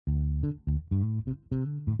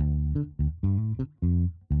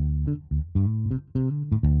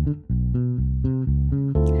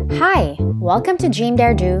Hi, welcome to Dream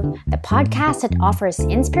Dare Do, the podcast that offers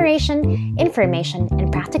inspiration, information,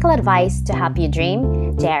 and practical advice to help you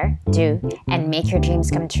dream, dare, do, and make your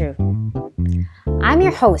dreams come true. I'm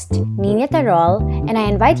your host, Nina Tarol, and I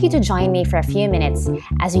invite you to join me for a few minutes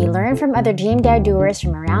as we learn from other Dream Dare doers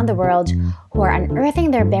from around the world who are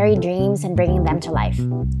unearthing their buried dreams and bringing them to life.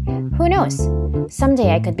 Who knows?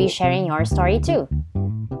 Someday I could be sharing your story too.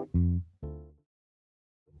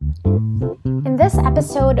 In this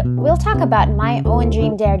episode, we'll talk about my own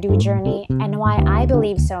Dream Dare Do journey and why I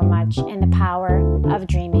believe so much in the power of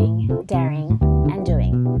dreaming, daring, and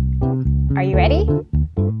doing. Are you ready?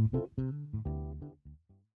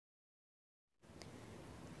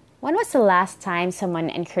 When was the last time someone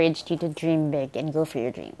encouraged you to dream big and go for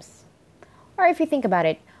your dreams? Or if you think about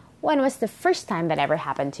it, when was the first time that ever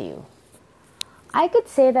happened to you? I could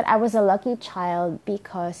say that I was a lucky child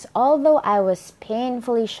because although I was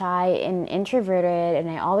painfully shy and introverted and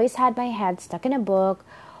I always had my head stuck in a book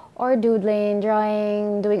or doodling,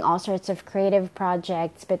 drawing, doing all sorts of creative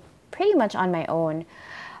projects, but pretty much on my own,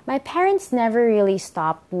 my parents never really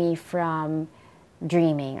stopped me from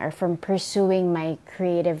dreaming or from pursuing my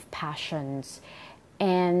creative passions.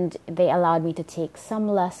 And they allowed me to take some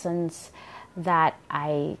lessons that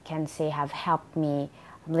I can say have helped me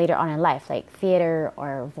later on in life, like theater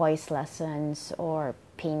or voice lessons or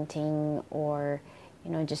painting or,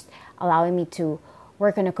 just allowing me to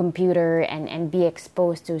work on a computer and be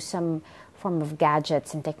exposed to some form of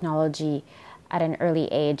gadgets and technology at an early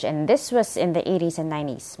age. And this was in the 80s and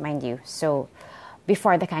 90s, mind you. So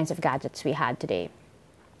before the kinds of gadgets we had today.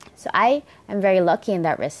 So I am very lucky in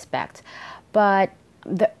that respect. But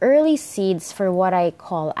the early seeds for what I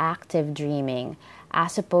call active dreaming,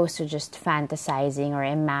 as opposed to just fantasizing or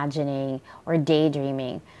imagining or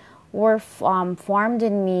daydreaming, were formed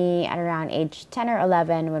in me at around age 10 or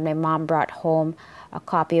 11 when my mom brought home a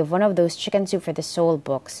copy of one of those Chicken Soup for the Soul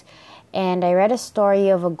books. And I read a story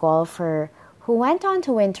of a golfer who went on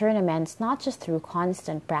to win tournaments not just through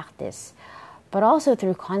constant practice, but also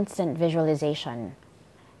through constant visualization.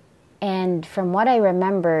 And from what I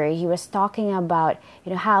remember, he was talking about,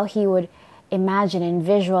 how he would imagine and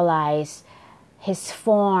visualize his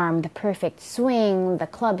form, the perfect swing, the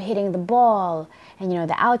club hitting the ball, and,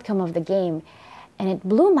 the outcome of the game. And it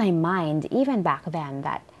blew my mind, even back then,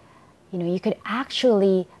 that, you could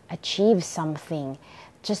actually achieve something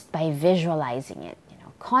just by visualizing it.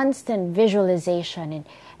 Constant visualization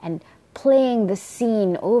and playing the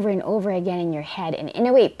scene over and over again in your head, and in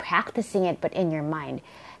a way, practicing it, but in your mind,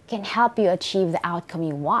 can help you achieve the outcome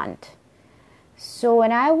you want. So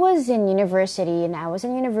when I was in university, and I was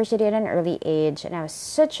in university at an early age, and I was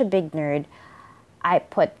such a big nerd, I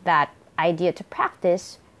put that idea to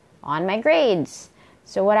practice on my grades.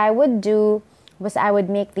 So what I would do was I would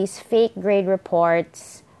make these fake grade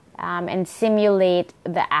reports and simulate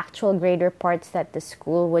the actual grade reports that the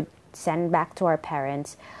school would send back to our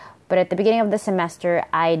parents. But at the beginning of the semester,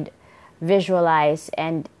 I'd visualize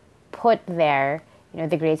and put there,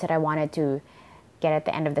 the grades that I wanted to get at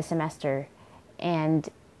the end of the semester. And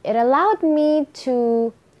it allowed me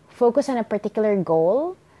to focus on a particular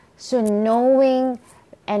goal. So knowing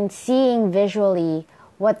and seeing visually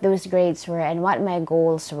what those grades were and what my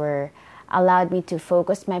goals were allowed me to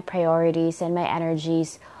focus my priorities and my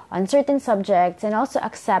energies on certain subjects, and also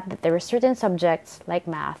accept that there were certain subjects like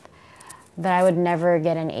math that I would never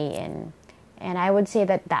get an A in. And I would say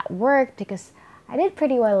that that worked because I did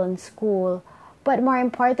pretty well in school. But more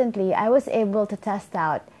importantly, I was able to test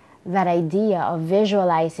out that idea of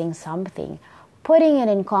visualizing something, putting it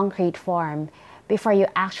in concrete form before you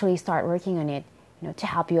actually start working on it, to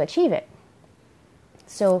help you achieve it.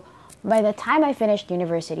 So by the time I finished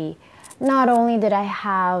university, not only did I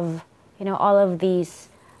have, all of these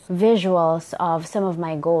visuals of some of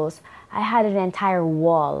my goals, I had an entire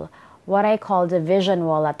wall, what I called a vision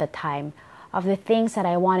wall at the time, of the things that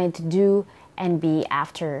I wanted to do and be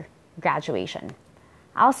after graduation.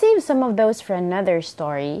 I'll save some of those for another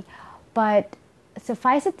story, but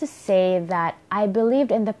suffice it to say that I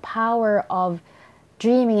believed in the power of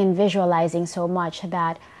dreaming and visualizing so much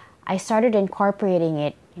that I started incorporating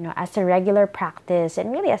it, as a regular practice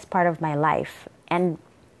and really as part of my life. And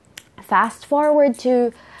fast forward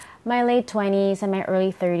to my late 20s and my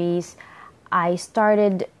early 30s, I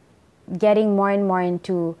started getting more and more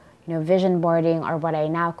into, vision boarding, or what I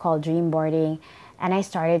now call dream boarding. And I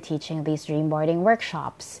started teaching these dream boarding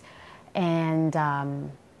workshops. And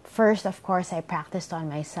first, of course, I practiced on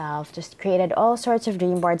myself, just created all sorts of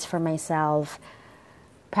dream boards for myself,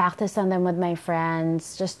 practiced on them with my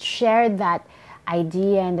friends, just shared that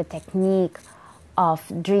idea and the technique of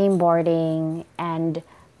dream boarding and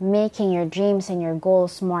making your dreams and your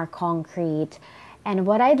goals more concrete. And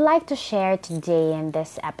what I'd like to share today in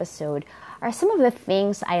this episode are some of the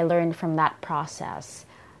things I learned from that process.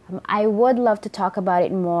 I would love to talk about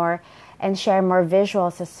it more and share more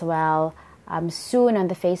visuals as well soon on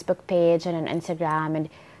the Facebook page and on Instagram, and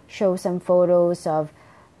show some photos of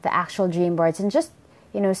the actual dream boards and just,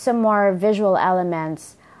 some more visual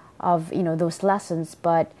elements of, those lessons.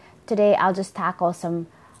 But today I'll just tackle some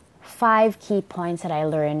 5 key points that I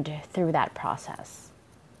learned through that process.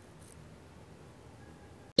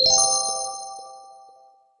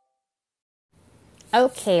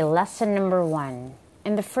 Okay, lesson number 1.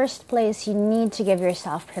 In the first place, you need to give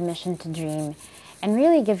yourself permission to dream and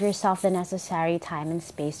really give yourself the necessary time and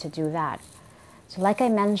space to do that. So like I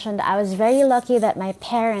mentioned, I was very lucky that my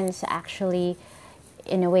parents actually,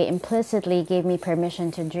 in a way, implicitly gave me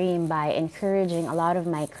permission to dream by encouraging a lot of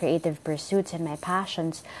my creative pursuits and my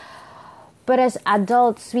passions. But as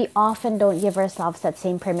adults, we often don't give ourselves that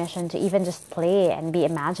same permission to even just play and be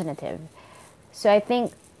imaginative. So I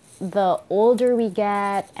think the older we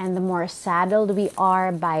get and the more saddled we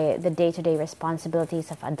are by the day-to-day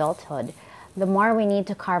responsibilities of adulthood, the more we need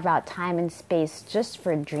to carve out time and space just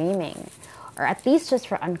for dreaming, or at least just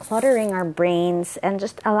for uncluttering our brains and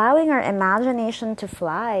just allowing our imagination to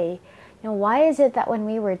fly. Why is it that when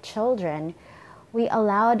we were children, we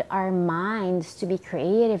allowed our minds to be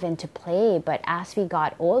creative and to play, but as we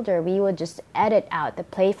got older, we would just edit out the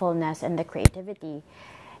playfulness and the creativity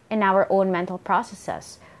in our own mental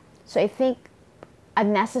processes? So I think a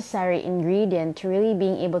necessary ingredient to really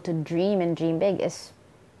being able to dream and dream big is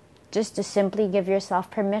just to simply give yourself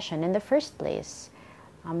permission in the first place.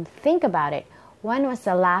 Think about it. When was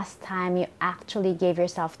the last time you actually gave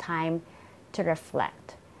yourself time to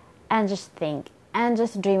reflect and just think and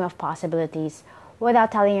just dream of possibilities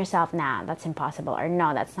without telling yourself, nah, that's impossible, or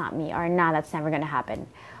no, that's not me, or nah, that's never going to happen,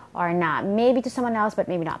 or nah, maybe to someone else, but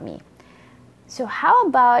maybe not me. So how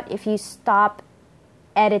about if you stop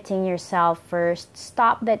editing yourself first,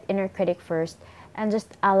 stop that inner critic first, and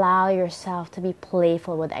just allow yourself to be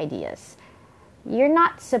playful with ideas? You're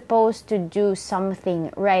not supposed to do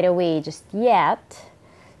something right away just yet.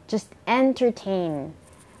 Just entertain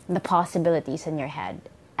the possibilities in your head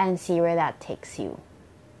and see where that takes you.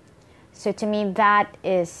 So to me, that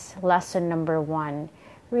is lesson number 1.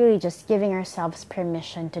 Really just giving ourselves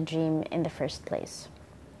permission to dream in the first place.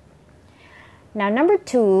 Now, number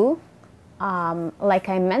 2, like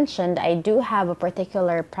I mentioned, I do have a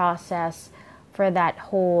particular process for that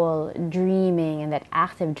whole dreaming and that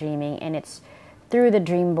active dreaming, and it's through the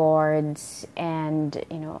dream boards and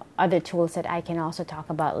other tools that I can also talk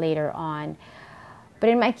about later on. But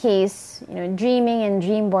in my case, dreaming and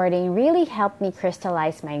dream boarding really helped me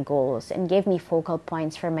crystallize my goals and gave me focal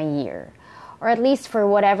points for my year, or at least for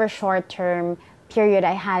whatever short-term period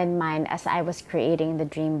I had in mind as I was creating the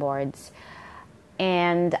dream boards.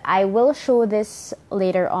 And I will show this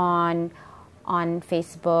later on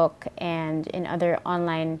Facebook and in other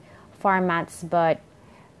online formats. But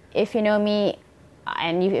if you know me,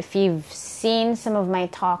 and if you've seen some of my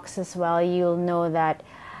talks as well, you'll know that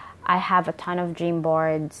I have a ton of dream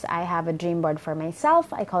boards. I have a dream board for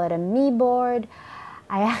myself. I call it a me board.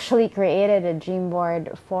 I actually created a dream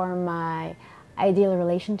board for my ideal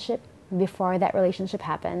relationship before that relationship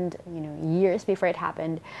happened, years before it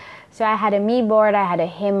happened. So I had a me board, I had a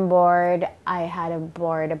him board, I had a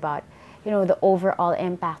board about, the overall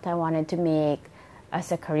impact I wanted to make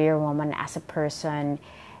as a career woman, as a person.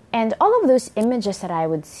 And all of those images that I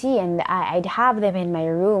would see, and I'd have them in my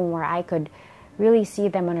room where I could really see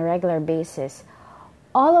them on a regular basis.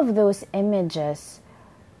 All of those images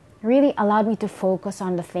really allowed me to focus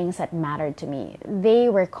on the things that mattered to me. They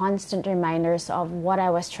were constant reminders of what I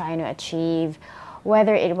was trying to achieve,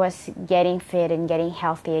 whether it was getting fit and getting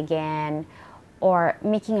healthy again, or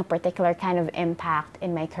making a particular kind of impact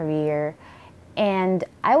in my career. And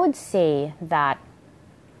I would say that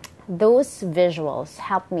those visuals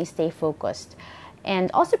helped me stay focused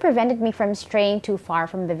and also prevented me from straying too far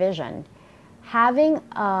from the vision. Having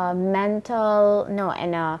a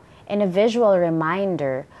a visual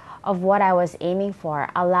reminder of what I was aiming for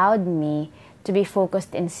allowed me to be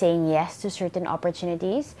focused in saying yes to certain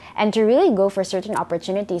opportunities and to really go for certain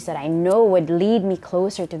opportunities that I know would lead me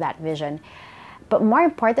closer to that vision. But more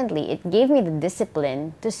importantly, it gave me the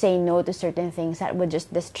discipline to say no to certain things that would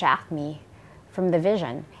just distract me from the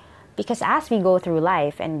vision. Because as we go through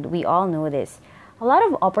life, and we all know this, a lot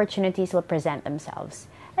of opportunities will present themselves.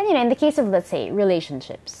 And in the case of, let's say,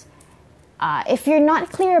 relationships, if you're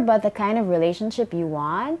not clear about the kind of relationship you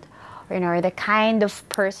want, or the kind of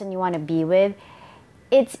person you want to be with,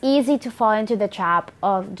 it's easy to fall into the trap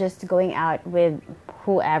of just going out with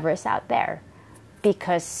whoever's out there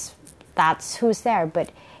because that's who's there.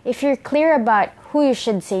 But if you're clear about who you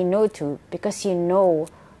should say no to because you know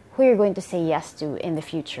who you're going to say yes to in the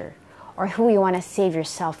future, or who you want to save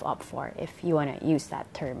yourself up for, if you want to use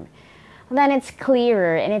that term, then it's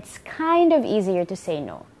clearer and it's kind of easier to say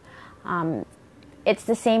no. It's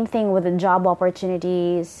the same thing with the job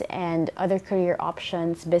opportunities and other career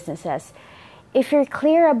options, businesses. If you're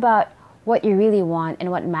clear about what you really want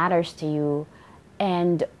and what matters to you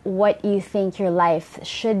and what you think your life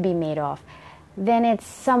should be made of, then it's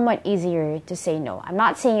somewhat easier to say no. I'm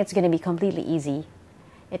not saying it's going to be completely easy.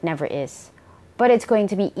 It never is. But it's going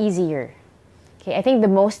to be easier. Okay, I think the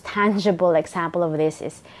most tangible example of this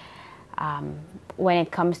is when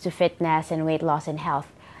it comes to fitness and weight loss and health.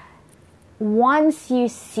 Once you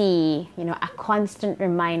see, a constant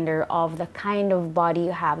reminder of the kind of body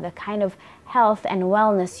you have, the kind of health and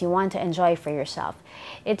wellness you want to enjoy for yourself,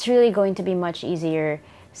 it's really going to be much easier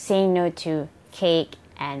saying no to cake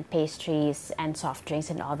and pastries and soft drinks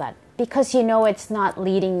and all that, because it's not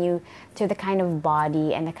leading you to the kind of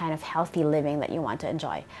body and the kind of healthy living that you want to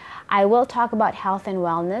enjoy. I will talk about health and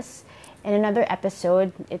wellness in another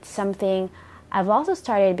episode. It's something I've also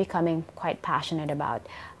started becoming quite passionate about.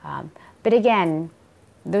 But again,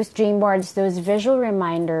 those dream boards, those visual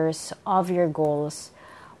reminders of your goals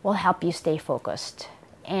will help you stay focused.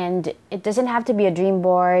 And it doesn't have to be a dream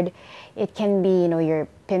board. It can be, your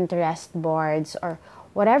Pinterest boards or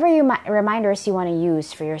whatever reminders you want to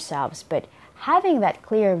use for yourselves. But having that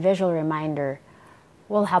clear visual reminder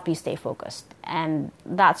will help you stay focused. And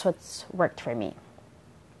that's what's worked for me.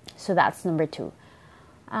 So that's number 2.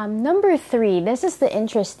 Number 3, this is the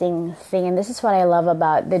interesting thing, and this is what I love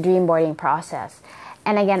about the dream boarding process.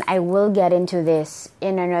 And again, I will get into this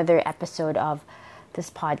in another episode of this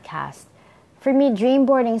podcast. For me, dream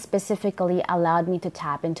boarding specifically allowed me to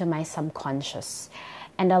tap into my subconscious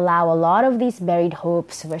and allow a lot of these buried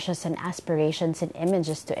hopes, wishes, and aspirations and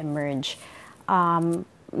images to emerge.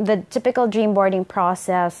 The typical dream boarding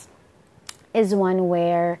process is one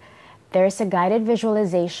where there's a guided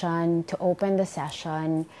visualization to open the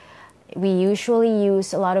session. We usually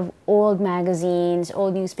use a lot of old magazines,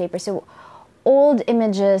 old newspapers, so old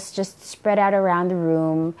images just spread out around the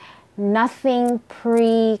room. Nothing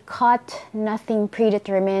pre-cut, nothing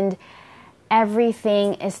predetermined.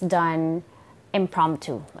 Everything is done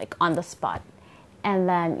impromptu, like on the spot. And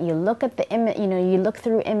then you look at the image, you look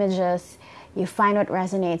through images, you find what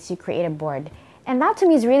resonates, you create a board. And that to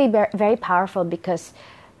me is really very powerful, because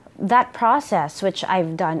that process, which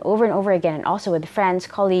I've done over and over again, and also with friends,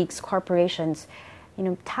 colleagues, corporations,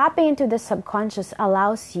 tapping into the subconscious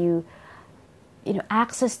allows you,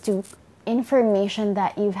 access to information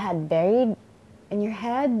that you've had buried in your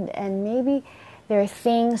head, and maybe there are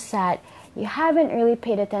things that you haven't really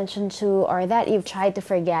paid attention to or that you've tried to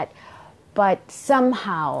forget, but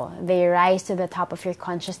somehow they rise to the top of your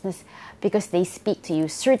consciousness because they speak to you.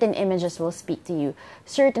 Certain images will speak to you.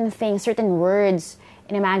 Certain things, certain words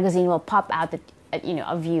in a magazine will pop out at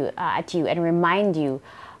you and remind you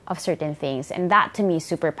of certain things. And that to me is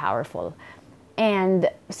super powerful. And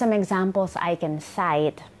some examples I can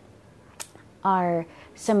cite are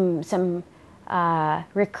some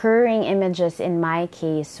recurring images in my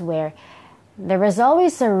case, where there was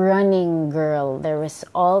always a running girl. There was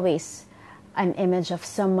always an image of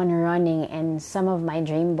someone running in some of my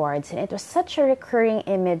dream boards. And it was such a recurring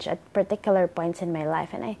image at particular points in my life.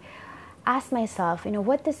 And I asked myself,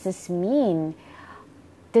 what does this mean?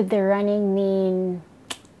 Did the running mean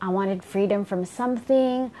I wanted freedom from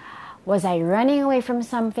something? Was I running away from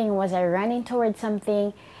something? Was I running towards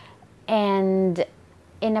something? And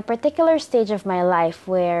in a particular stage of my life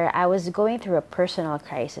where I was going through a personal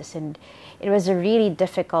crisis, and it was a really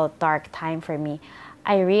difficult, dark time for me,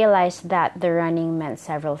 I realized that the running meant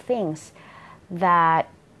several things. That,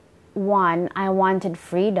 one, I wanted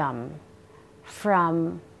freedom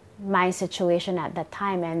from my situation at that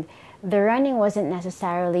time, and the running wasn't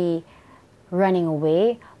necessarily running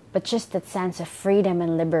away, but just that sense of freedom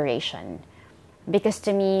and liberation. Because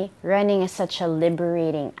to me, running is such a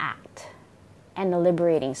liberating act and a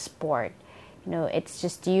liberating sport. It's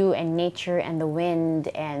just you and nature and the wind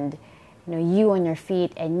and you on your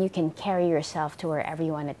feet, and you can carry yourself to wherever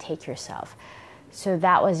you want to take yourself. So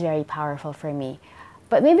that was very powerful for me.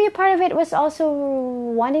 But maybe a part of it was also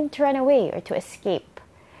wanting to run away or to escape.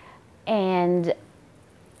 And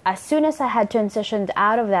as soon as I had transitioned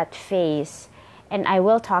out of that phase, and I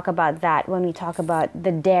will talk about that when we talk about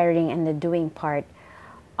the daring and the doing part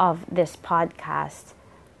of this podcast,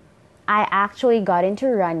 I actually got into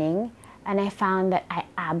running, and I found that I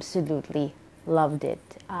absolutely loved it.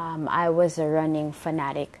 I was a running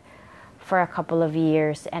fanatic for a couple of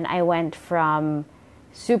years, and I went from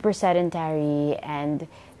super sedentary and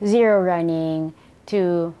zero running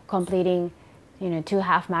to completing, 2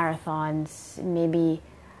 half marathons, maybe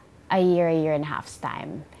a year and a half's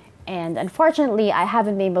time. And unfortunately, I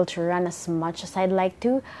haven't been able to run as much as I'd like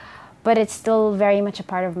to, but it's still very much a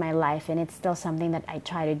part of my life, and it's still something that I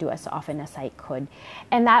try to do as often as I could.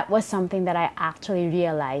 And that was something that I actually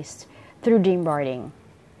realized through dreamboarding.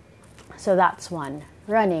 So that's one,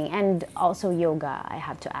 running, and also yoga, I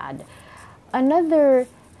have to add. Another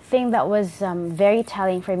thing that was very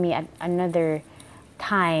telling for me at another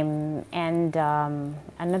time, and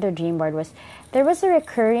another dream board, was there was a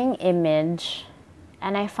recurring image,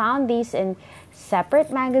 and I found these in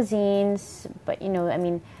separate magazines, but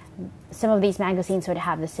some of these magazines would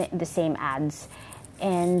have the same ads,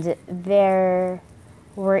 and there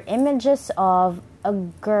were images of a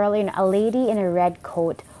girl, a lady in a red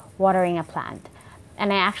coat watering a plant.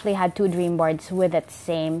 And I actually had 2 dream boards with that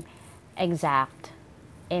same exact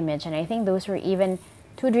image. And I think those were even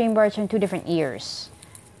 2 dream boards from 2 different years.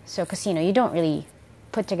 So, because, you don't really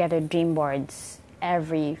put together dream boards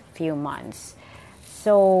every few months.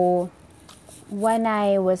 So, when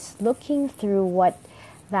I was looking through what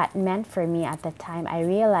that meant for me at the time, I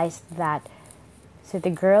realized that, so the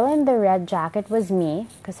girl in the red jacket was me,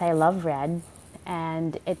 because I love red.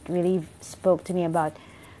 And it really spoke to me about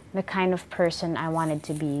the kind of person I wanted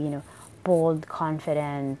to be, bold,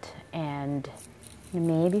 confident, and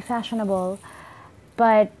maybe fashionable.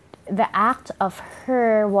 But the act of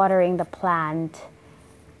her watering the plant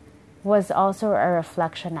was also a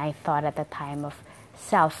reflection, I thought at the time, of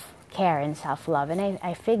self-care and self-love. And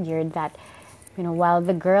I figured that, while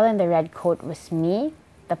the girl in the red coat was me,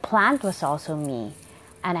 the plant was also me.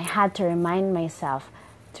 And I had to remind myself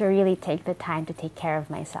to really take the time to take care of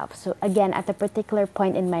myself. So again, at a particular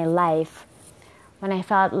point in my life, when I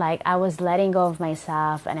felt like I was letting go of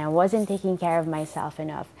myself and I wasn't taking care of myself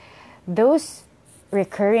enough, those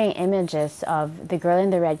recurring images of the girl in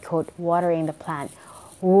the red coat watering the plant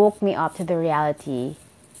woke me up to the reality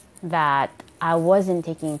that I wasn't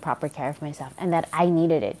taking proper care of myself and that I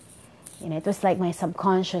needed it. It was like my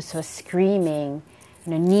subconscious was screaming,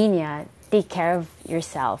 Nina, take care of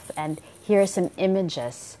yourself, and here are some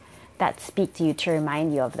images that speak to you to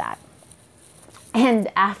remind you of that. And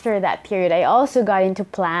after that period, I also got into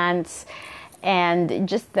plants, and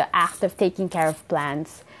just the act of taking care of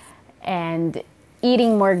plants and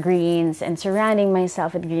eating more greens and surrounding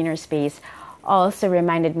myself with greener space also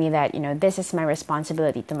reminded me that, this is my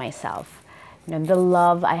responsibility to myself. The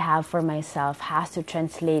love I have for myself has to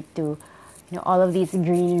translate to, all of these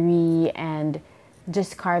greenery and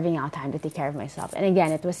just carving out time to take care of myself. And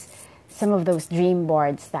again, it was some of those dream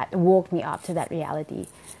boards that woke me up to that reality.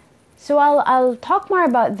 So I'll talk more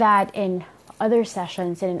about that in other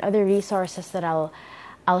sessions and in other resources that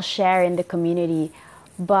I'll share in the community.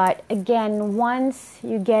 But again, once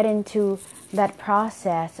you get into that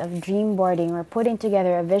process of dream boarding or putting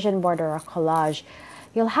together a vision board or a collage,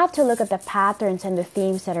 you'll have to look at the patterns and the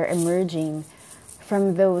themes that are emerging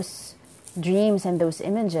from those dreams and those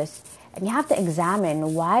images. And you have to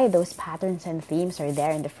examine why those patterns and themes are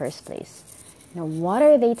there in the first place. What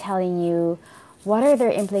are they telling you? What are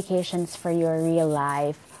their implications for your real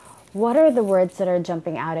life? What are the words that are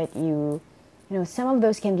jumping out at you? Some of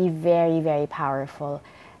those can be very, very powerful.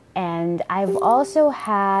 And I've also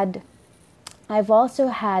had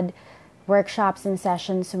workshops and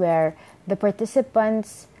sessions where the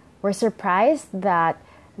participants were surprised that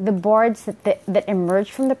the boards that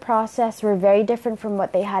emerged from the process were very different from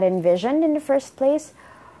what they had envisioned in the first place,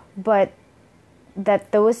 but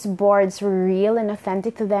that those boards were real and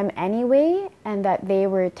authentic to them anyway, and that they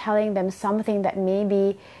were telling them something that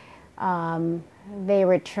maybe they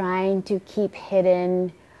were trying to keep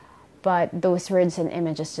hidden, but those words and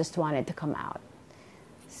images just wanted to come out.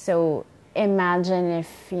 So imagine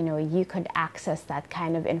if you could access that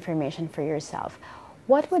kind of information for yourself.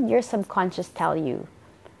 What would your subconscious tell you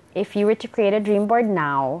if you were to create a dream board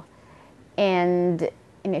now, and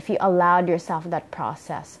if you allowed yourself that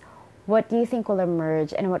process? What do you think will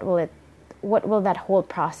emerge, and what will that whole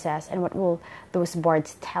process and what will those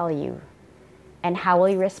boards tell you, and how will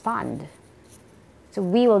you respond? So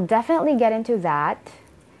we will definitely get into that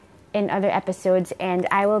in other episodes, and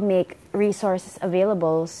I will make resources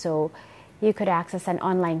available so you could access an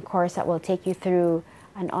online course that will take you through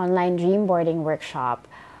an online dream boarding workshop.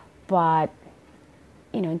 But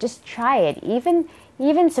just try it.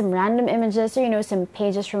 Even some random images or some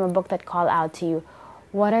pages from a book that call out to you.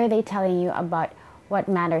 What are they telling you about what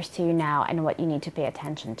matters to you now and what you need to pay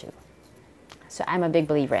attention to? So I'm a big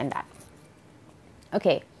believer in that.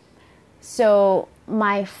 Okay, so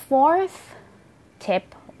my fourth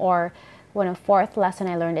tip, or fourth lesson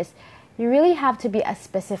I learned, is you really have to be as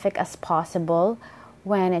specific as possible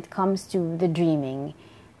when it comes to the dreaming.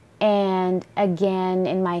 And again,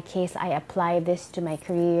 in my case, I apply this to my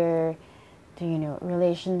career, to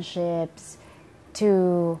relationships,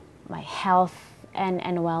 to my health and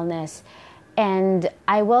wellness. And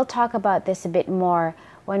I will talk about this a bit more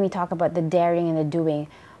when we talk about the daring and the doing.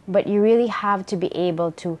 But you really have to be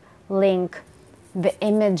able to link the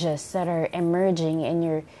images that are emerging in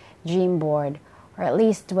your dream board, or at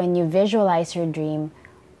least when you visualize your dream,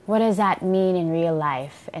 what does that mean in real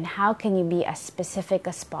life? And how can you be as specific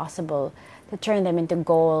as possible to turn them into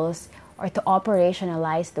goals or to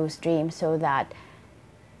operationalize those dreams so that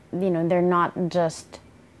they're not just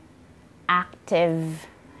active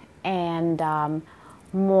and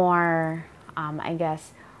more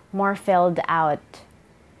more filled out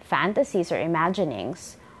fantasies or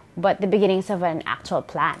imaginings, but the beginnings of an actual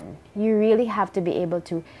plan. You really have to be able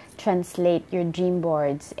to translate your dream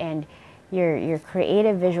boards and your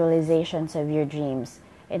creative visualizations of your dreams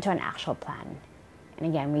into an actual plan. And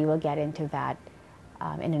again, we will get into that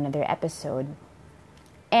in another episode.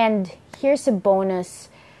 And here's a bonus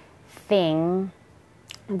thing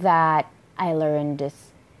that I learned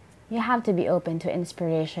is you have to be open to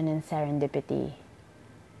inspiration and serendipity.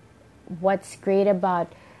 What's great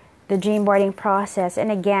about the dream boarding process, and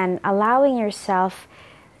again, allowing yourself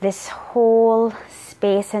this whole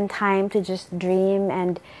space and time to just dream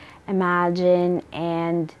and imagine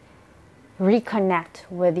and reconnect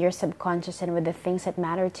with your subconscious and with the things that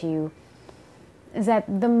matter to you, is that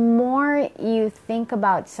the more you think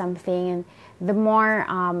about something and the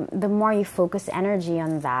more you focus energy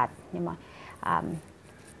on that,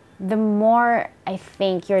 the more I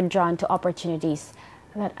think you're drawn to opportunities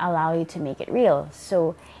that allow you to make it real.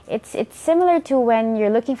 So it's similar to when you're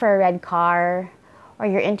looking for a red car, or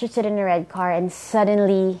you're interested in a red car and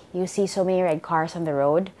suddenly you see so many red cars on the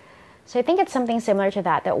road. So I think it's something similar to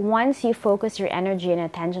that once you focus your energy and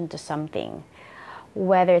attention to something,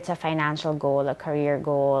 whether it's a financial goal, a career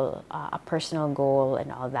goal, a personal goal,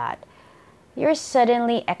 and all that, you're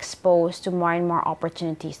suddenly exposed to more and more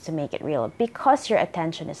opportunities to make it real because your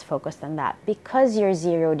attention is focused on that, because you're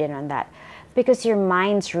zeroed in on that, because your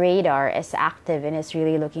mind's radar is active and is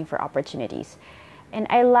really looking for opportunities. And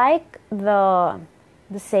I like the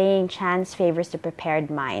saying, chance favors the prepared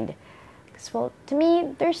mind. Because, well, to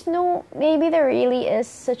me, maybe there really is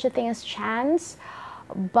such a thing as chance,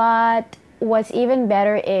 but what's even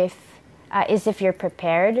better is if you're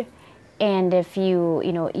prepared, and if you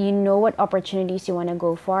know what opportunities you want to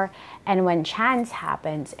go for, and when chance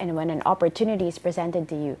happens and when an opportunity is presented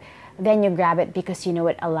to you, then you grab it because you know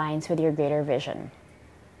it aligns with your greater vision.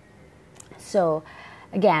 So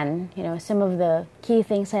again, some of the key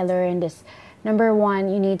things I learned is, number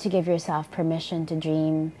one, you need to give yourself permission to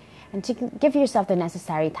dream and to give yourself the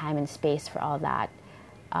necessary time and space for all that.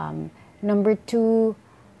 Number two,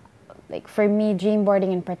 like for me, dream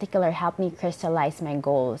boarding in particular helped me crystallize my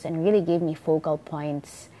goals and really gave me focal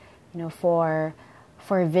points, for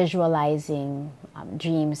visualizing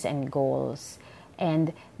dreams and goals.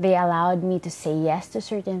 And they allowed me to say yes to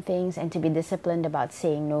certain things and to be disciplined about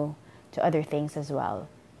saying no to other things as well.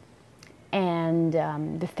 And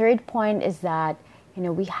the third point is that,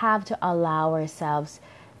 we have to allow ourselves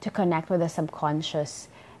to connect with the subconscious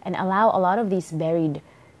and allow a lot of these buried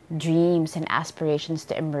dreams and aspirations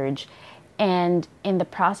to emerge. And in the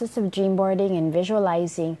process of dream boarding and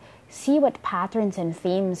visualizing, see what patterns and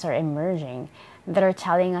themes are emerging that are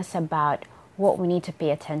telling us about what we need to pay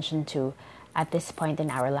attention to at this point in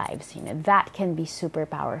our lives. That can be super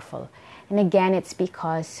powerful. And again, it's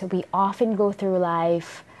because we often go through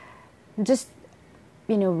life just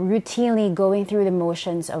routinely going through the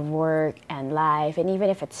motions of work and life, and even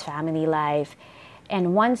if it's family life.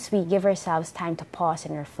 And once we give ourselves time to pause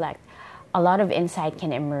and reflect, a lot of insight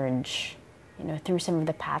can emerge, through some of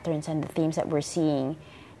the patterns and the themes that we're seeing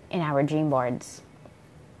in our dream boards.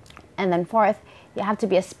 And then fourth, you have to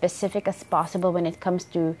be as specific as possible when it comes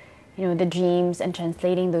to, the dreams and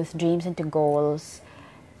translating those dreams into goals.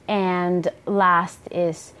 And last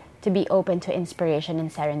is to be open to inspiration and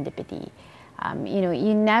serendipity.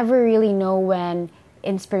 You never really know when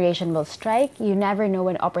inspiration will strike. You never know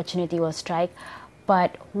when opportunity will strike.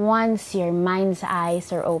 But once your mind's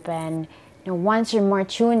eyes are open, once you're more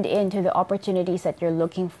tuned into the opportunities that you're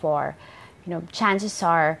looking for, chances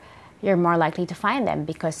are you're more likely to find them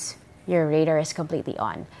because your radar is completely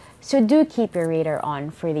on. So do keep your radar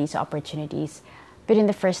on for these opportunities. But in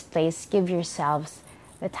the first place, give yourselves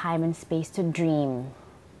the time and space to dream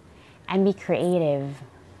and be creative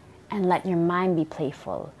and let your mind be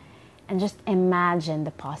playful and just imagine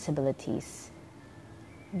the possibilities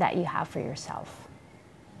that you have for yourself.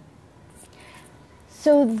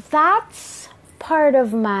 So that's part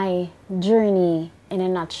of my journey in a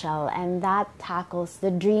nutshell, and that tackles the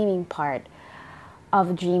dreaming part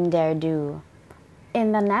of Dream Dare Do.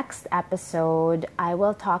 In the next episode, I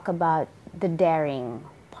will talk about the daring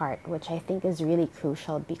part, which I think is really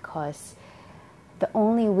crucial, because the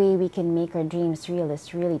only way we can make our dreams real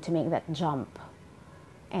is really to make that jump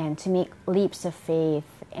and to make leaps of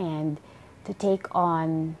faith and to take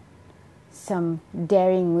on some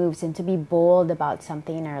daring moves and to be bold about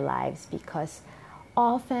something in our lives, because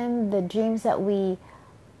often the dreams that we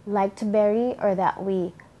like to bury or that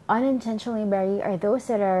we unintentionally bury are those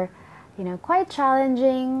that are, quite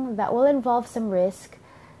challenging, that will involve some risk.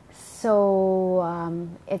 So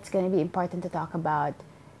it's going to be important to talk about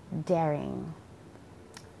daring.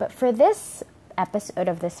 But for this episode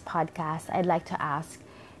of this podcast, I'd like to ask,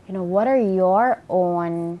 what are your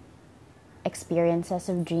own experiences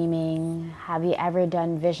of dreaming? Have you ever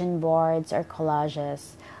done vision boards or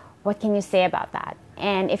collages? What can you say about that?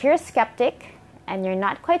 And if you're a skeptic and you're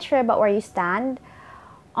not quite sure about where you stand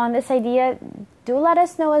on this idea, do let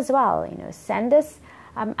us know as well. Send us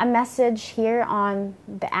a message here on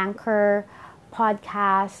the Anchor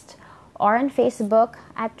podcast or on Facebook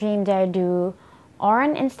at Dream Dare Do, or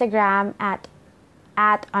on Instagram at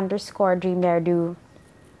 @_Dream Dare Do,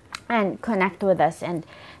 and connect with us and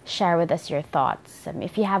share with us your thoughts.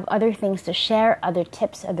 If you have other things to share, other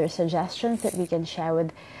tips, other suggestions that we can share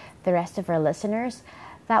with the rest of our listeners,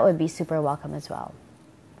 that would be super welcome as well.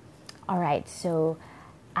 All right, so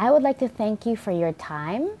I would like to thank you for your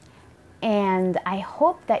time, and I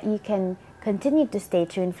hope that you can continue to stay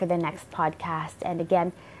tuned for the next podcast. And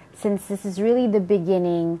again, since this is really the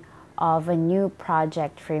beginning of a new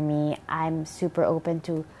project for me, I'm super open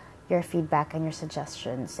to your feedback and your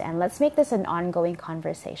suggestions, and let's make this an ongoing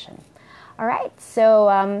conversation. All right,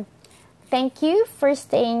 so thank you for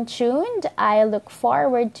staying tuned. I look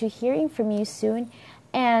forward to hearing from you soon,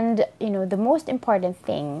 and the most important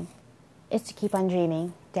thing is to keep on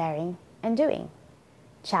dreaming, daring, and doing.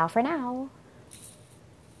 Ciao for now.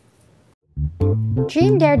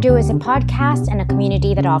 Dream Dare Do is a podcast and a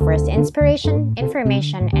community that offers inspiration,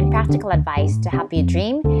 information, and practical advice to help you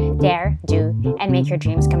dream, dare, do, and make your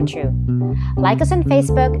dreams come true. Like us on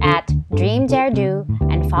Facebook at Dream Dare Do,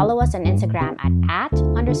 and follow us on Instagram at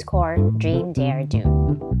 @_Dream Dare Do.